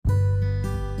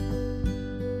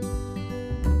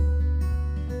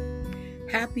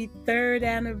Happy third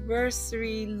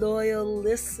anniversary, loyal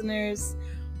listeners.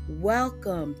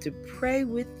 Welcome to Pray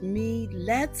With Me.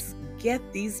 Let's get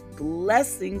these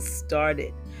blessings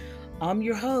started. I'm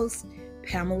your host,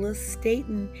 Pamela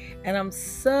Staten, and I'm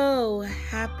so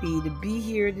happy to be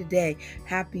here today.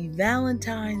 Happy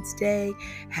Valentine's Day.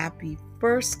 Happy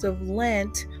first of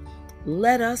Lent.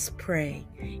 Let us pray.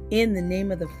 In the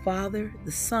name of the Father,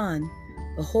 the Son,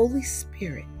 the Holy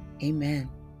Spirit. Amen.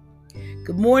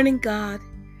 Good morning, God.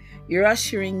 You're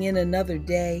ushering in another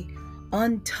day,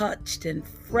 untouched and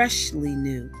freshly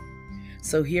new.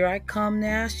 So here I come to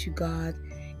ask you, God,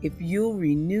 if you'll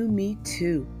renew me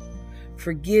too.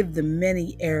 Forgive the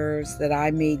many errors that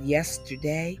I made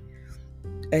yesterday,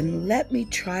 and let me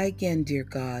try again, dear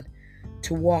God,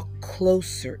 to walk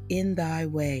closer in thy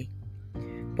way.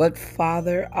 But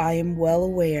Father, I am well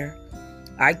aware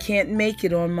I can't make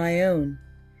it on my own.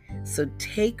 So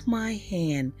take my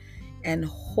hand and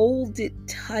hold it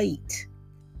tight,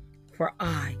 for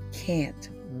I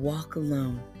can't walk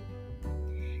alone.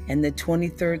 And the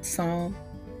 23rd Psalm,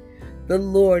 the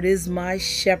Lord is my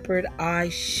shepherd, I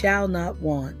shall not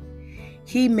want.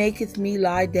 He maketh me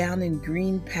lie down in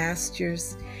green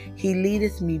pastures. He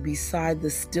leadeth me beside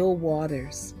the still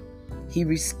waters. He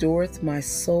restoreth my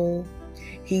soul.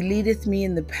 He leadeth me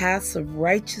in the paths of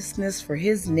righteousness for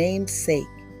his name's sake.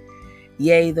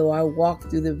 Yea, though I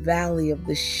walk through the valley of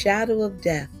the shadow of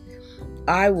death,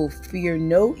 I will fear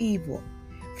no evil,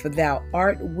 for thou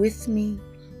art with me.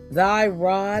 Thy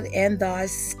rod and thy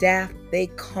staff, they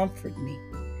comfort me.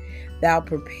 Thou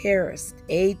preparest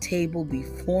a table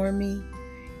before me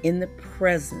in the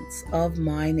presence of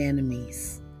mine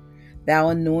enemies. Thou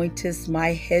anointest my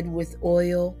head with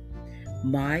oil,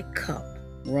 my cup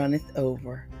runneth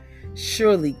over.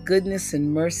 Surely goodness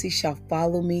and mercy shall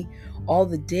follow me all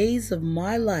the days of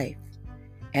my life,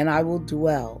 and I will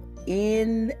dwell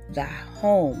in the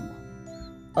home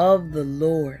of the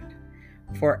Lord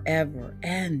forever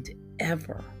and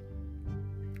ever.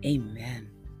 Amen.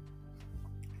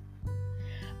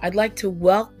 I'd like to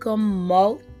welcome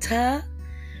Malta.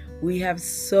 We have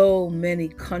so many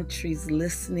countries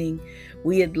listening.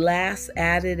 We had last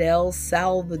added El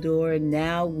Salvador, and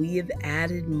now we have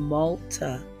added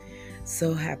Malta.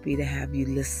 So happy to have you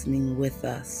listening with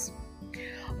us.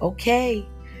 Okay,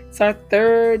 it's our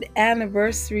third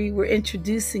anniversary. We're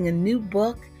introducing a new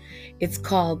book. It's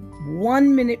called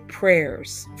 1 Minute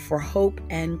Prayers for Hope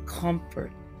and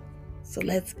Comfort. So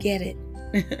let's get it.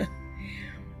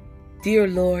 Dear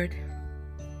Lord,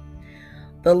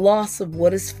 the loss of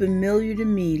what is familiar to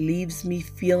me leaves me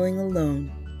feeling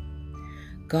alone.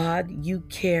 God, you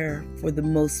care for the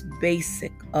most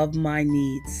basic of my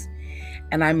needs,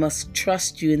 and I must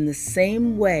trust you in the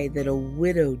same way that a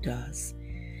widow does,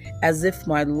 as if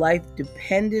my life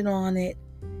depended on it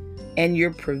and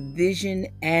your provision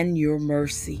and your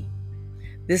mercy.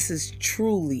 This is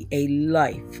truly a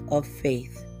life of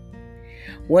faith.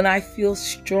 When I feel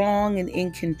strong and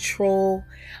in control,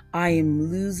 I am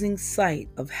losing sight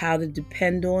of how to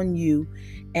depend on you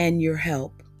and your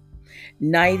help.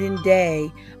 Night and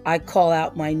day, I call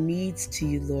out my needs to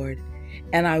you, Lord,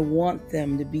 and I want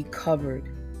them to be covered.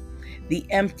 The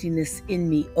emptiness in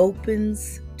me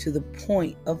opens to the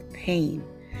point of pain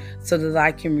so that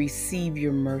I can receive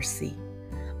your mercy.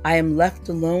 I am left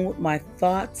alone with my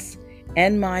thoughts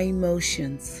and my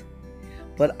emotions,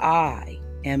 but I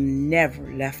am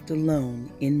never left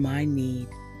alone in my need.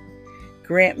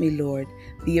 Grant me, Lord,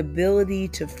 the ability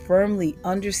to firmly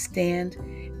understand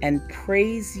and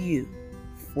praise you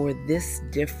for this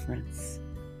difference.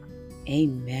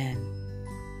 Amen.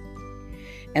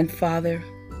 And Father,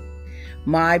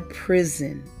 my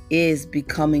prison is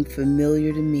becoming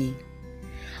familiar to me.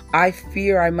 I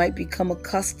fear I might become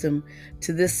accustomed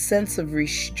to this sense of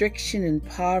restriction and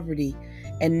poverty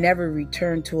and never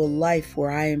return to a life where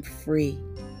I am free.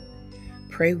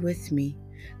 Pray with me.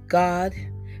 God,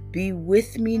 be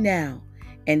with me now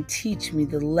and teach me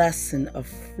the lesson of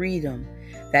freedom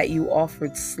that you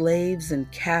offered slaves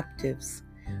and captives,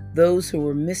 those who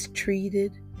were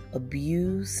mistreated,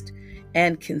 abused,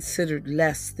 and considered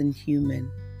less than human.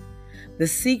 The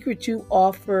secret you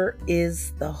offer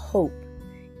is the hope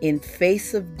in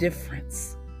face of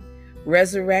difference,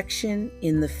 resurrection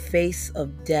in the face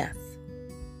of death,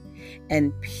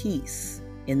 and peace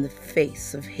in the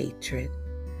face of hatred.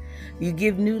 You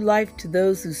give new life to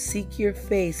those who seek your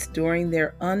face during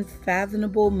their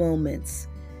unfathomable moments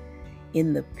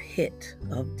in the pit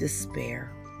of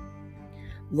despair.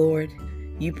 Lord,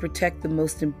 you protect the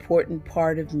most important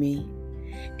part of me,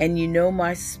 and you know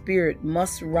my spirit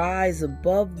must rise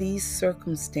above these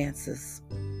circumstances.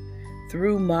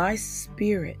 Through my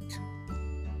spirit,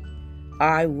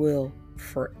 I will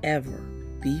forever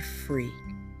be free.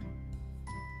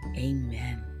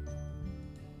 Amen.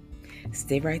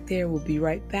 Stay right there. We'll be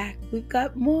right back. We've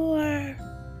got more.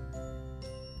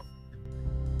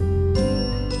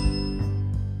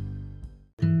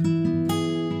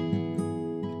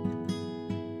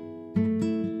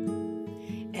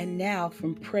 And now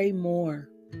from Pray More,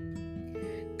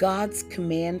 God's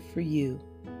command for you.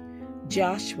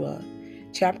 Joshua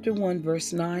chapter 1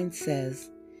 verse 9 says,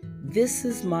 "This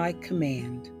is my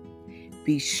command.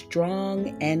 Be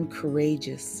strong and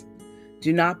courageous.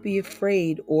 Do not be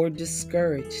afraid or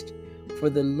discouraged, for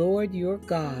the Lord your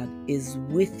God is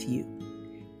with you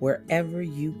wherever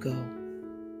you go."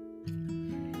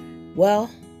 Well,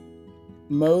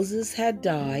 Moses had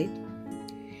died,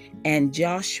 and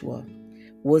Joshua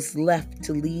was left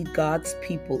to lead God's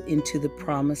people into the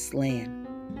promised land.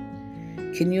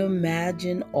 Can you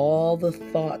imagine all the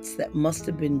thoughts that must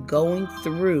have been going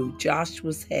through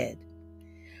Joshua's head?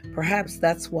 Perhaps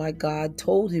that's why God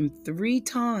told him 3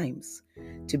 times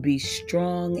to be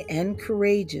strong and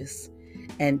courageous,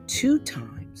 and 2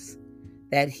 times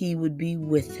that he would be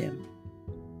with him.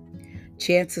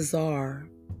 Chances are,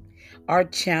 our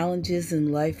challenges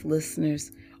in life,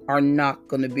 listeners, are not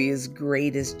going to be as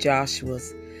great as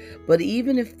Joshua's. But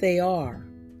even if they are,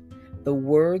 the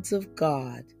words of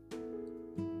God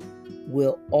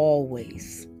will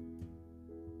always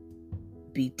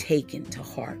be taken to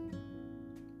heart.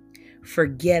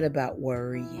 Forget about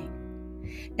worrying.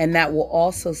 And that will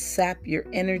also sap your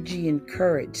energy and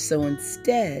courage. So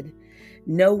instead,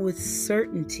 know with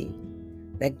certainty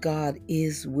that God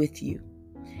is with you.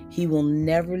 He will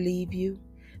never leave you,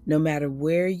 no matter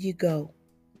where you go.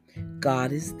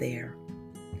 God is there.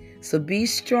 So be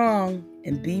strong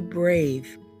and be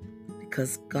brave,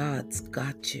 because God's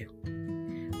got you.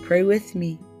 Pray with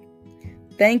me.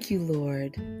 Thank you,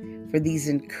 Lord, for these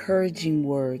encouraging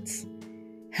words.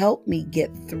 Help me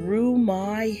get through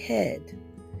my head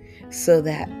so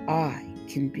that I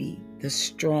can be the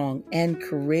strong and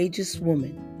courageous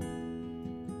woman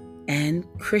and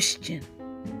Christian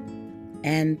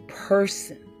and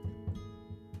person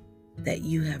that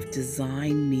you have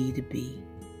designed me to be.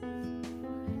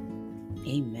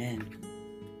 Amen.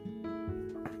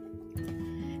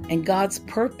 And God's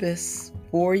purpose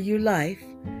for your life,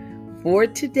 for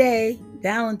today,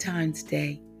 Valentine's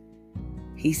Day,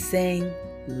 He's saying,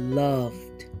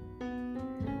 loved.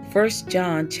 1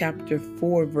 John chapter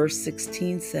 4 verse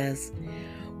 16 says,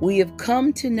 "We have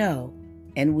come to know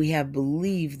and we have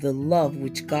believed the love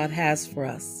which God has for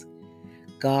us.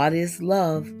 God is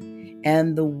love,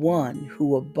 and the one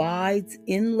who abides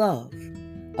in love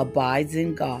abides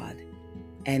in God,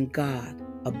 and God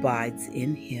abides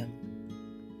in him."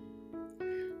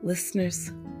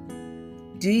 Listeners,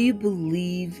 do you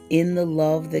believe in the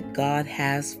love that God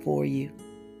has for you?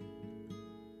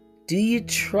 Do you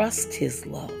trust His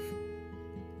love?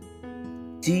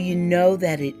 Do you know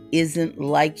that it isn't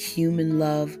like human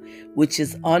love, which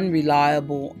is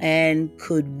unreliable and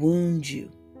could wound you?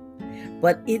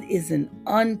 But it is an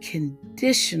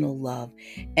unconditional love,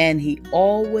 and He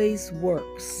always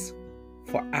works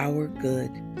for our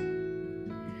good.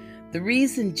 The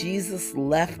reason Jesus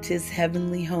left His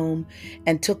heavenly home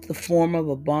and took the form of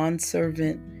a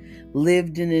bondservant,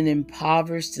 lived in an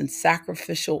impoverished and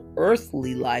sacrificial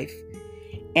earthly life,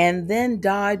 and then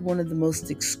died one of the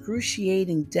most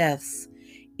excruciating deaths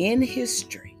in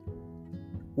history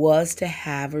was to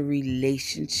have a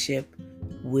relationship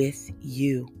with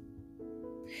you.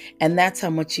 And that's how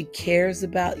much He cares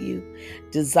about you,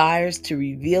 desires to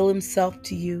reveal Himself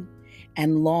to you,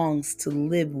 and longs to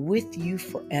live with you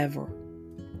forever.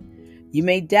 You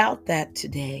may doubt that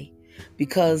today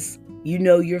because you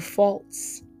know your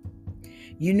faults,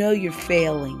 you know your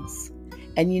failings,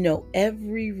 and you know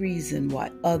every reason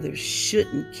why others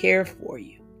shouldn't care for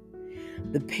you.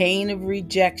 The pain of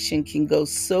rejection can go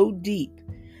so deep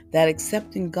that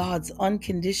accepting God's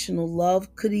unconditional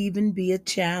love could even be a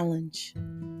challenge.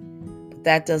 But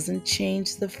that doesn't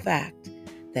change the fact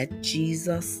that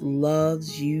Jesus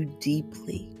loves you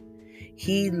deeply.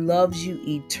 He loves you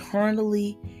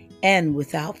eternally and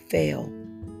without fail.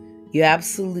 You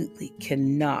absolutely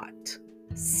cannot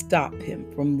stop Him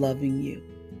from loving you.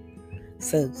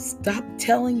 So stop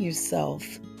telling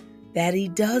yourself that He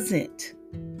doesn't.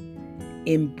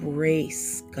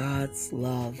 Embrace God's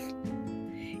love.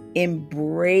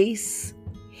 Embrace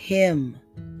Him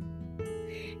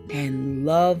and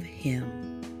love Him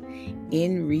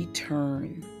in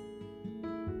return.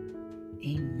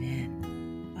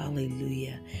 Amen.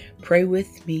 Hallelujah. Pray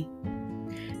with me.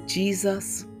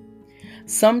 Jesus,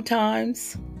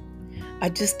 sometimes I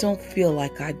just don't feel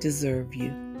like I deserve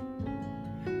you.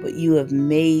 but you have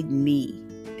made me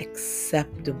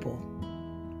acceptable.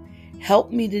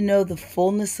 Help me to know the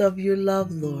fullness of your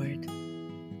love, Lord.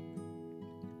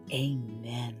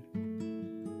 Amen.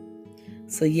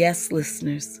 So yes,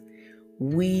 listeners,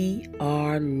 we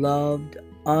are loved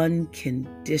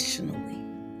unconditionally.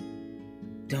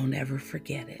 Don't ever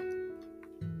forget it.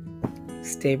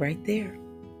 Stay right there.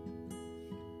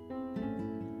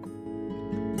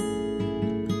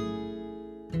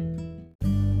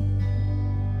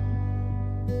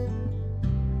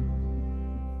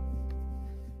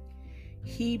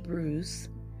 Hebrews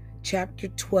chapter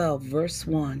 12, verse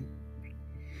 1.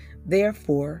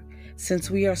 Therefore,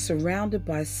 since we are surrounded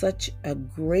by such a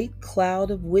great cloud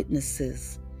of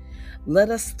witnesses, let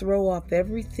us throw off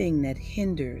everything that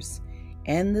hinders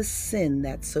and the sin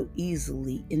that so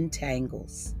easily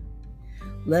entangles.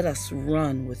 Let us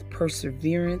run with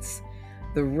perseverance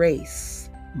the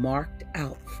race marked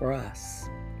out for us.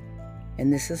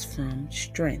 And this is from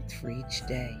Strength for Each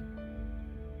Day.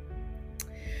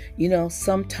 You know,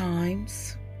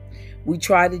 sometimes we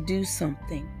try to do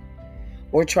something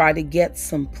or try to get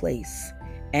someplace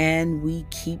and we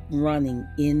keep running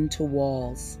into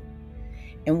walls.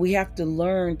 And we have to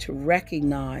learn to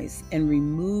recognize and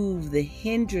remove the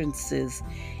hindrances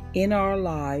in our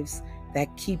lives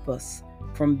that keep us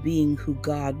from being who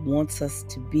God wants us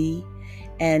to be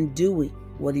and doing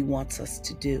what He wants us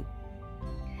to do.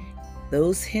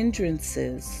 Those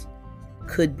hindrances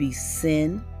could be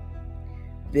sin,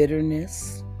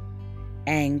 bitterness,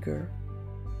 anger,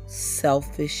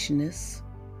 selfishness,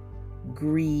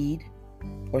 greed,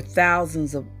 or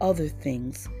thousands of other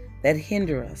things that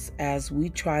hinder us as we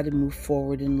try to move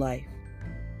forward in life.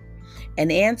 An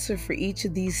answer for each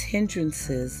of these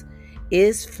hindrances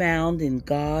is found in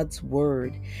God's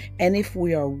Word, and if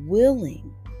we are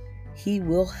willing, He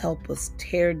will help us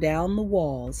tear down the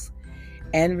walls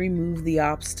and remove the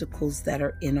obstacles that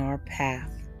are in our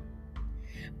path.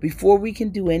 Before we can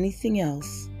do anything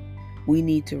else, we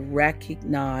need to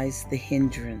recognize the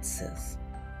hindrances.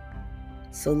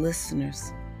 So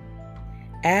listeners,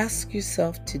 ask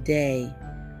yourself today,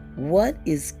 what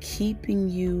is keeping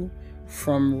you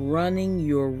from running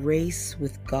your race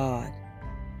with God?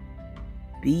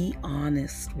 Be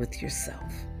honest with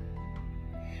yourself.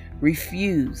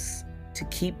 Refuse to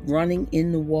keep running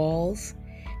in the walls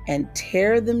and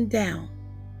tear them down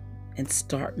and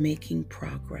start making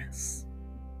progress.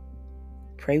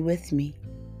 Pray with me.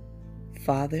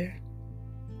 Father,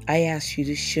 I ask you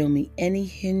to show me any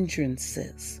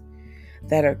hindrances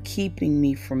that are keeping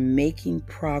me from making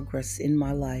progress in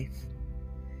my life.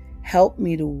 Help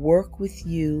me to work with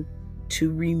you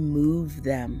to remove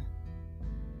them.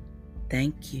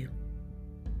 Thank you.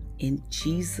 In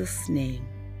Jesus' name,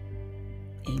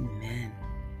 amen.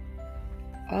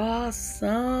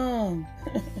 Awesome.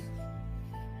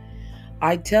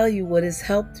 I tell you, what has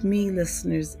helped me,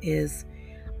 listeners, is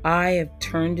I have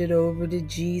turned it over to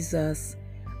Jesus.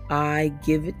 I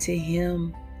give it to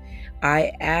Him.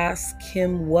 I ask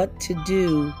Him what to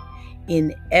do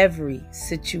in every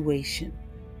situation,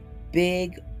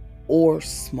 big or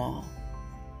small.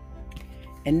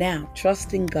 And now,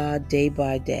 trusting God day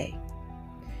by day.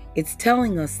 It's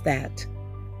telling us that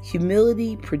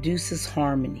humility produces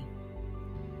harmony.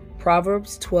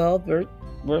 Proverbs 12,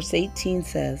 verse 18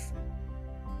 says,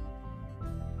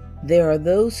 "There are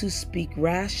those who speak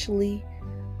rashly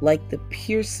like the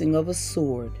piercing of a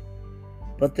sword,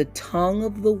 but the tongue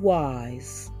of the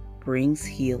wise brings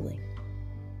healing."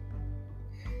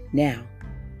 Now,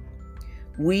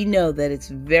 we know that it's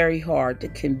very hard to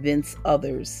convince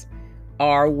others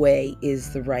our way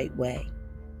is the right way.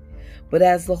 But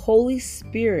as the Holy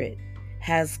Spirit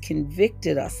has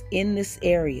convicted us in this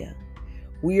area,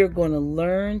 we are going to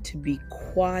learn to be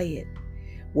quiet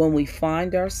when we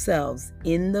find ourselves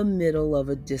in the middle of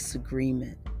a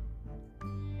disagreement.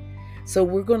 So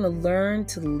we're going to learn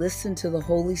to listen to the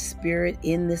Holy Spirit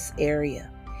in this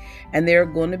area. And there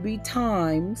are going to be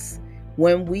times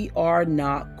when we are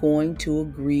not going to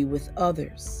agree with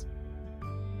others.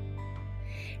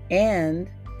 And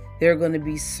there are going to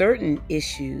be certain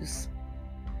issues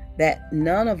that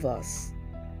none of us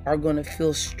are going to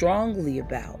feel strongly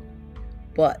about,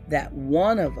 but that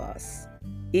one of us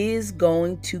is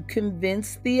going to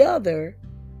convince the other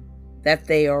that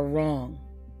they are wrong,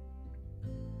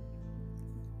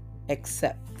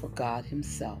 except for God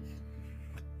Himself.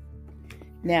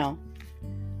 Now,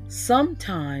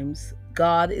 sometimes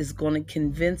God is going to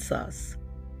convince us,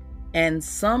 and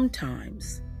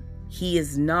sometimes He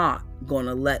is not going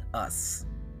to let us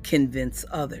convince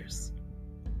others.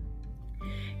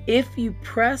 If you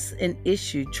press an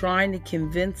issue trying to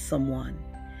convince someone,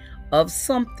 of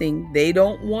something they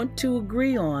don't want to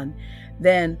agree on,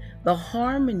 then the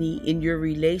harmony in your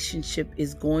relationship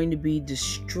is going to be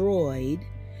destroyed,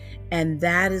 and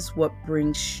that is what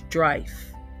brings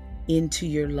strife into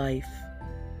your life.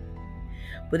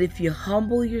 But if you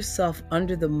humble yourself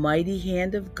under the mighty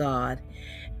hand of God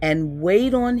and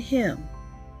wait on Him,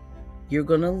 you're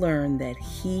going to learn that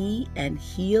He and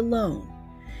He alone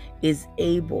is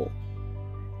able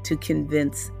to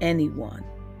convince anyone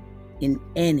in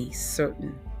any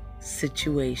certain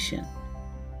situation.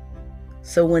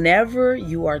 So whenever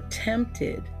you are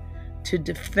tempted to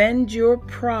defend your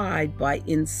pride by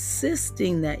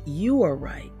insisting that you are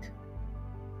right,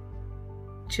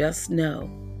 just know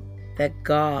that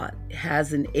God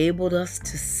has enabled us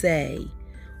to say,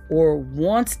 or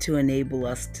wants to enable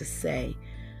us to say,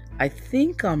 I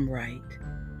think I'm right,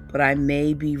 but I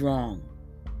may be wrong.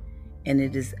 And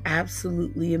it is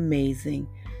absolutely amazing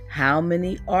how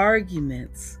many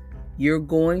arguments you're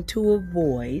going to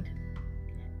avoid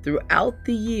throughout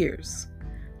the years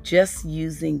just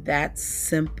using that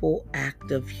simple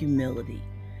act of humility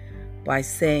by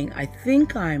saying, I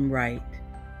think I'm right,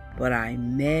 but I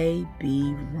may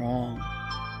be wrong.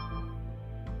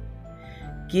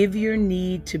 Give your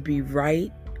need to be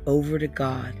right over to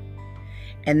God,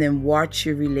 and then watch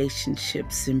your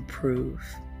relationships improve.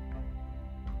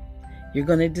 You're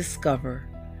going to discover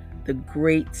the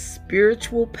great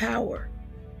spiritual power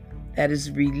that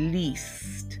is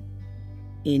released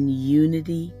in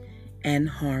unity and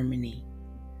harmony.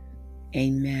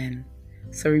 Amen.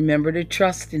 So remember to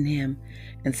trust in Him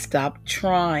and stop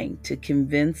trying to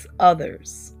convince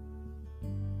others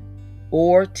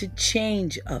or to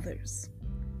change others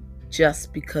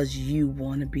just because you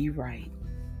want to be right.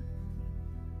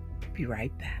 Be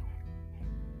right back.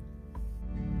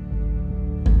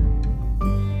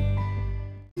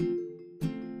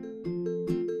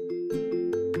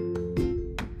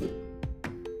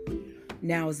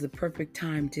 Now is the perfect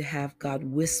time to have God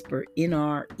whisper in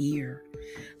our ear.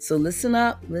 So listen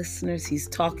up, listeners. He's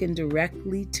talking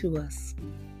directly to us.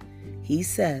 He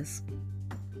says,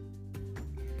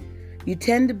 you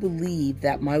tend to believe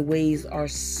that my ways are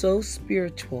so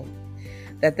spiritual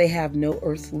that they have no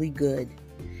earthly good,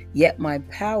 yet my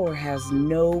power has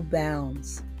no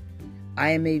bounds. I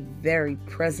am a very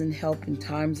present help in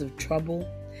times of trouble,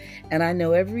 and I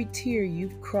know every tear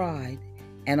you've cried,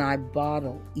 and I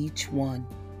bottle each one.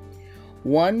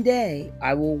 One day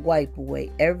I will wipe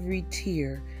away every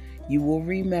tear. You will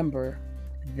remember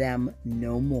them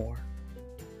no more.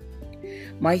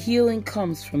 My healing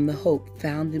comes from the hope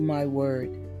found in my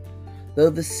word. Though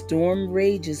the storm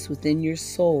rages within your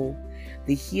soul,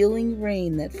 the healing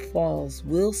rain that falls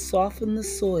will soften the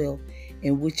soil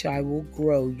in which I will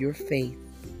grow your faith.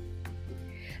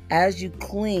 As you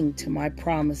cling to my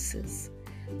promises,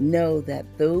 know that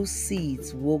those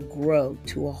seeds will grow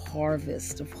to a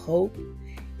harvest of hope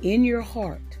in your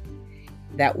heart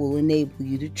that will enable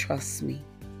you to trust me,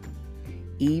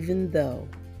 even though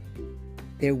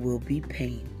there will be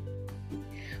pain.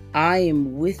 I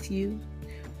am with you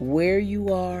where you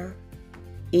are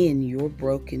in your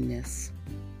brokenness.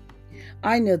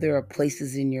 I know there are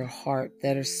places in your heart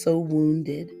that are so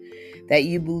wounded that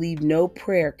you believe no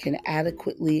prayer can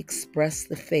adequately express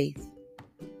the faith.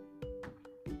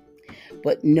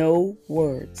 But no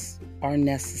words are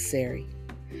necessary.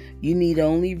 You need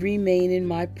only remain in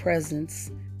my presence.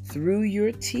 Through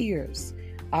your tears,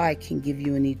 I can give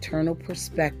you an eternal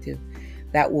perspective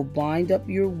that will bind up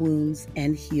your wounds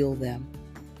and heal them.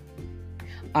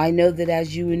 I know that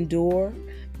as you endure,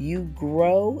 you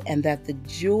grow, and that the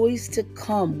joys to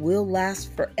come will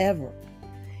last forever.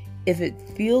 If it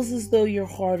feels as though your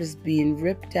heart is being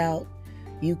ripped out,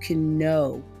 you can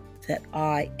know that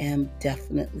I am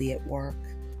definitely at work.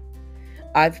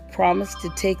 I've promised to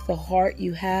take the heart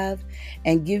you have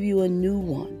and give you a new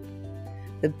one.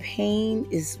 The pain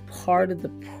is part of the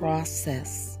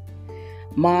process.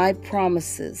 My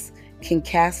promises can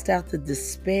cast out the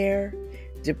despair,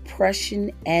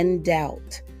 depression, and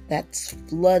doubt that's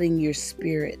flooding your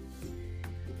spirit,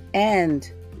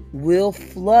 and will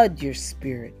flood your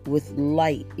spirit with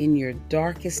light in your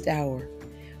darkest hour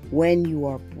when you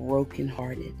are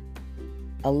brokenhearted.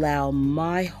 Allow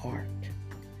my heart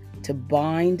to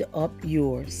bind up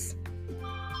yours.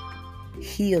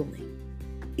 Healing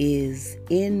is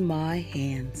in my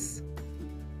hands.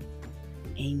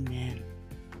 Amen.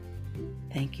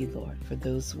 Thank you, Lord, for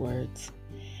those words.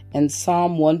 And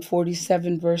Psalm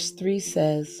 147 verse 3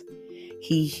 says,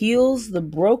 He heals the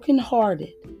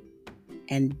brokenhearted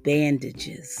and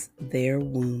bandages their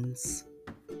wounds.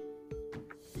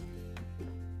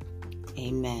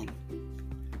 Amen.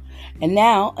 And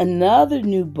now another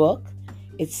new book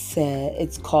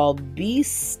It's called Be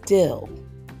Still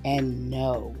and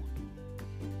Know.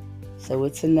 So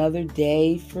it's another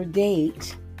day for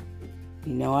date.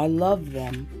 You know I love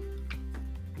them.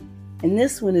 And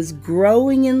this one is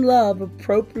Growing in Love,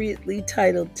 appropriately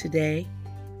titled today.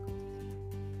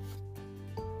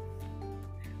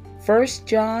 1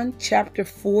 John chapter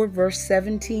 4 verse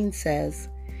 17 says,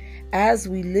 "As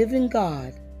we live in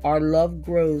God, our love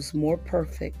grows more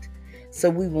perfect, so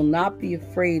we will not be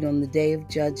afraid on the day of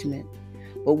judgment,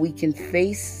 but we can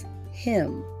face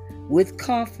Him with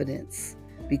confidence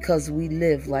because we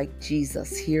live like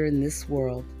Jesus here in this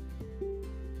world."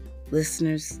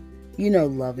 Listeners, you know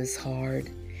love is hard,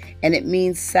 and it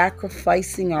means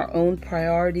sacrificing our own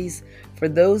priorities for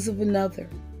those of another.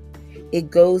 It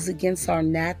goes against our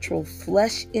natural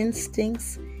flesh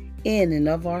instincts in and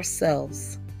of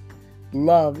ourselves.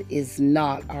 Love is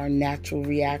not our natural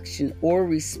reaction or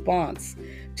response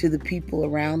to the people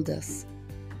around us.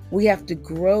 We have to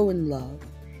grow in love,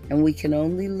 and we can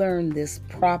only learn this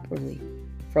properly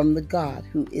from the God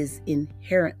who is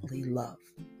inherently love.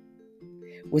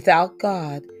 Without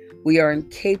God, we are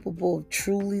incapable of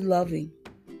truly loving.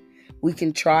 We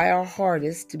can try our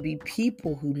hardest to be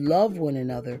people who love one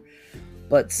another,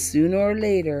 but sooner or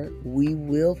later we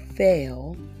will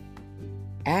fail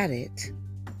at it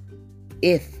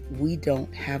if we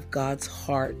don't have God's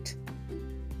heart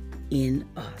in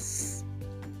us.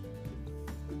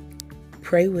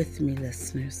 Pray with me,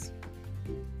 listeners.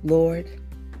 Lord,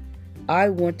 I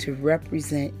want to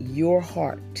represent your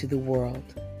heart to the world.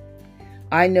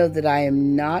 I know that I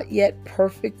am not yet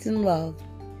perfect in love,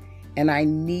 and I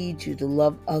need you to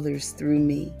love others through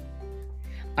me.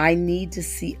 I need to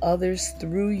see others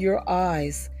through your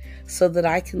eyes so that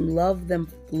I can love them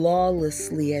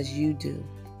flawlessly as you do.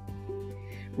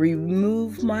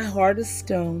 Remove my heart of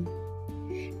stone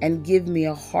and give me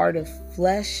a heart of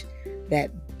flesh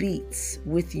that beats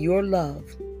with your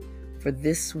love for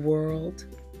this world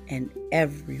and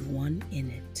everyone in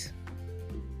it.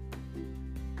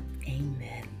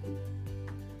 Amen.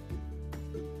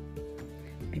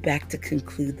 Be back to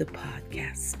conclude the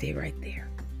podcast. Stay right there.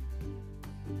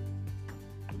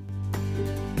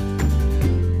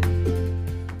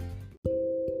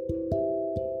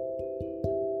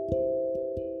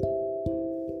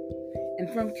 And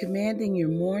from Commanding Your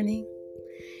Morning,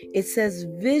 it says,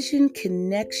 vision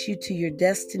connects you to your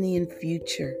destiny and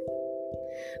future.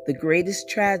 The greatest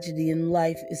tragedy in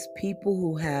life is people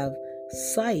who have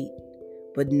sight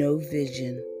but no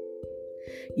vision.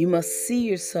 You must see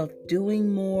yourself doing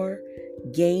more,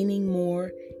 gaining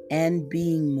more, and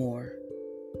being more.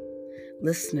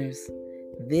 Listeners,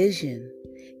 vision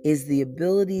is the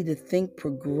ability to think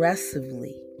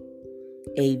progressively.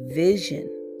 A vision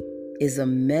is a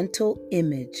mental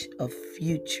image of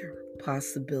future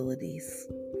possibilities.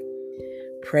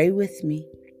 Pray with me.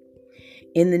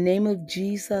 In the name of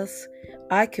Jesus,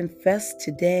 I confess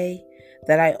today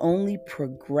that I only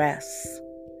progress.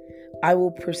 I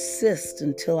will persist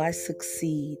until I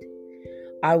succeed.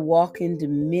 I walk in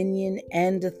dominion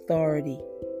and authority.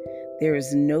 There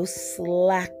is no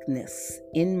slackness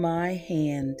in my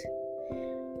hand.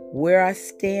 Where I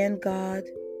stand, God,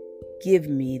 give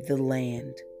me the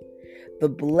land. The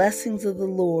blessings of the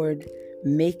Lord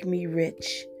make me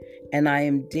rich, and I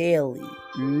am daily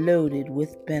loaded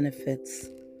with benefits.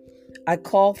 I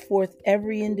call forth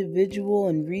every individual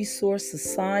and resource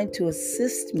assigned to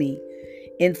assist me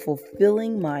in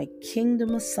fulfilling my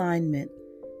kingdom assignment.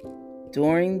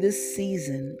 During this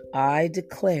season, I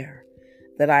declare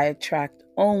that I attract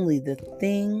only the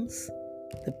things,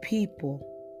 the people,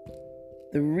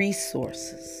 the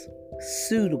resources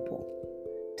suitable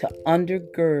to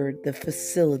undergird the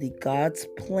facility God's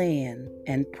plan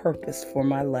and purpose for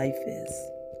my life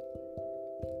is.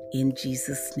 In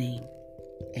Jesus' name,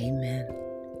 amen.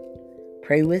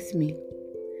 Pray with me.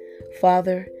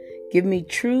 Father, give me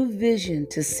true vision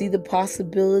to see the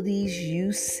possibilities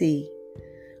you see.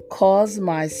 Cause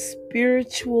my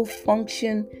spiritual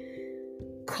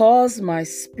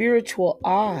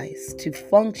eyes to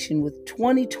function with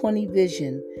 20/20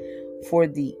 vision for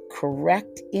the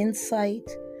correct insight,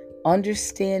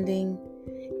 understanding,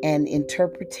 and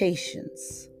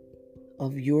interpretations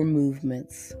of your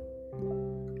movements.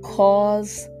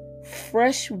 Cause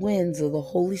fresh winds of the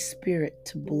Holy Spirit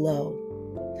to blow.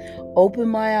 Open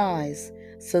my eyes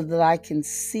so that I can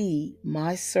see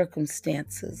my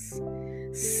circumstances,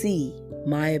 see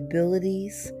my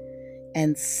abilities,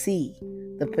 and see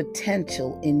the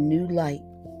potential in new light.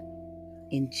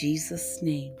 In Jesus'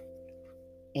 name,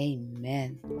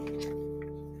 amen.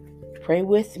 Pray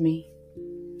with me.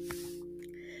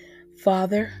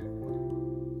 Father,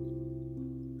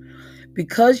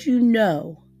 Because you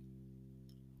know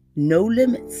no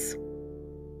limits,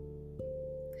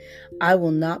 I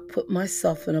will not put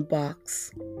myself in a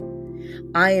box.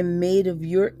 I am made of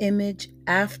your image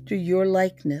after your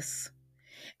likeness,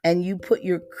 and you put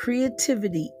your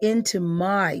creativity into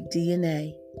my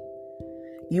DNA.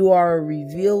 You are a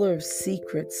revealer of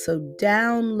secrets, so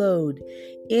download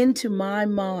into my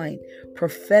mind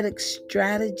prophetic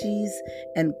strategies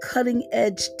and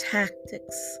cutting-edge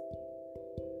tactics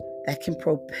that can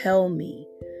propel me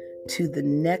to the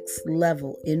next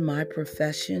level in my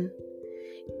profession,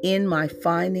 in my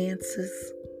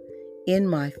finances, in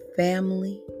my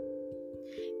family,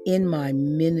 in my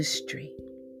ministry.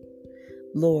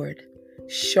 Lord,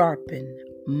 sharpen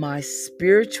my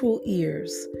spiritual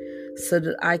ears so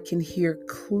that I can hear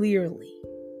clearly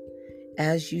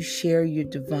as you share your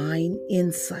divine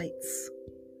insights.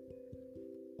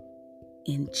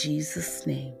 In Jesus'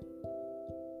 name,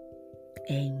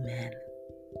 amen.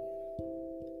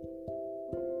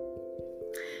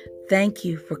 Thank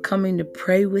you for coming to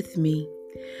pray with me.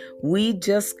 We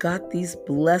just got these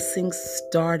blessings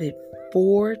started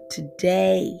for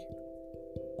today.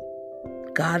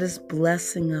 God is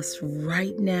blessing us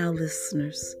right now,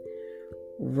 listeners,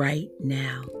 right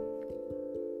now.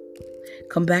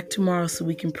 Come back tomorrow so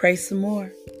we can pray some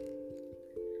more.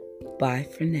 Bye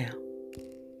for now.